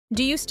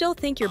Do you still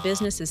think your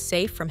business is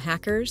safe from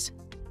hackers?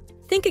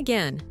 Think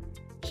again.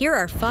 Here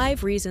are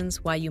 5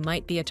 reasons why you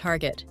might be a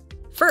target.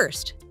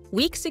 First,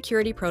 weak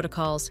security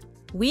protocols.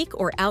 Weak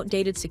or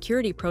outdated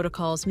security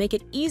protocols make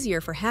it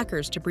easier for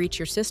hackers to breach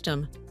your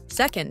system.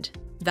 Second,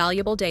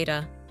 valuable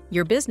data.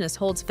 Your business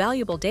holds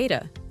valuable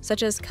data,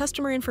 such as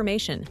customer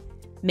information,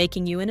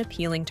 making you an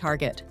appealing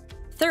target.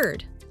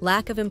 Third,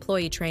 lack of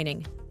employee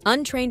training.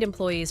 Untrained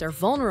employees are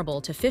vulnerable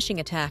to phishing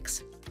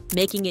attacks,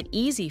 making it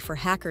easy for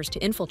hackers to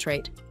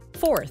infiltrate.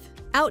 Fourth,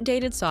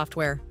 outdated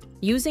software.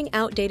 Using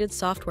outdated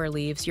software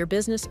leaves your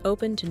business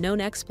open to known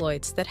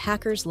exploits that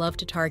hackers love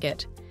to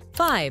target.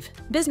 5.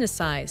 Business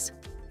size.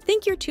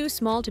 Think you're too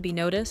small to be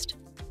noticed?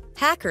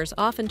 Hackers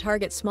often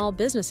target small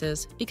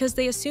businesses because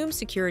they assume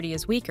security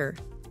is weaker.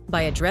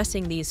 By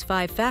addressing these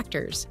 5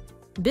 factors,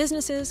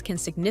 businesses can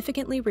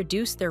significantly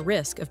reduce their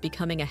risk of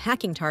becoming a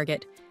hacking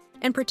target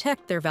and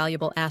protect their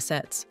valuable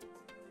assets.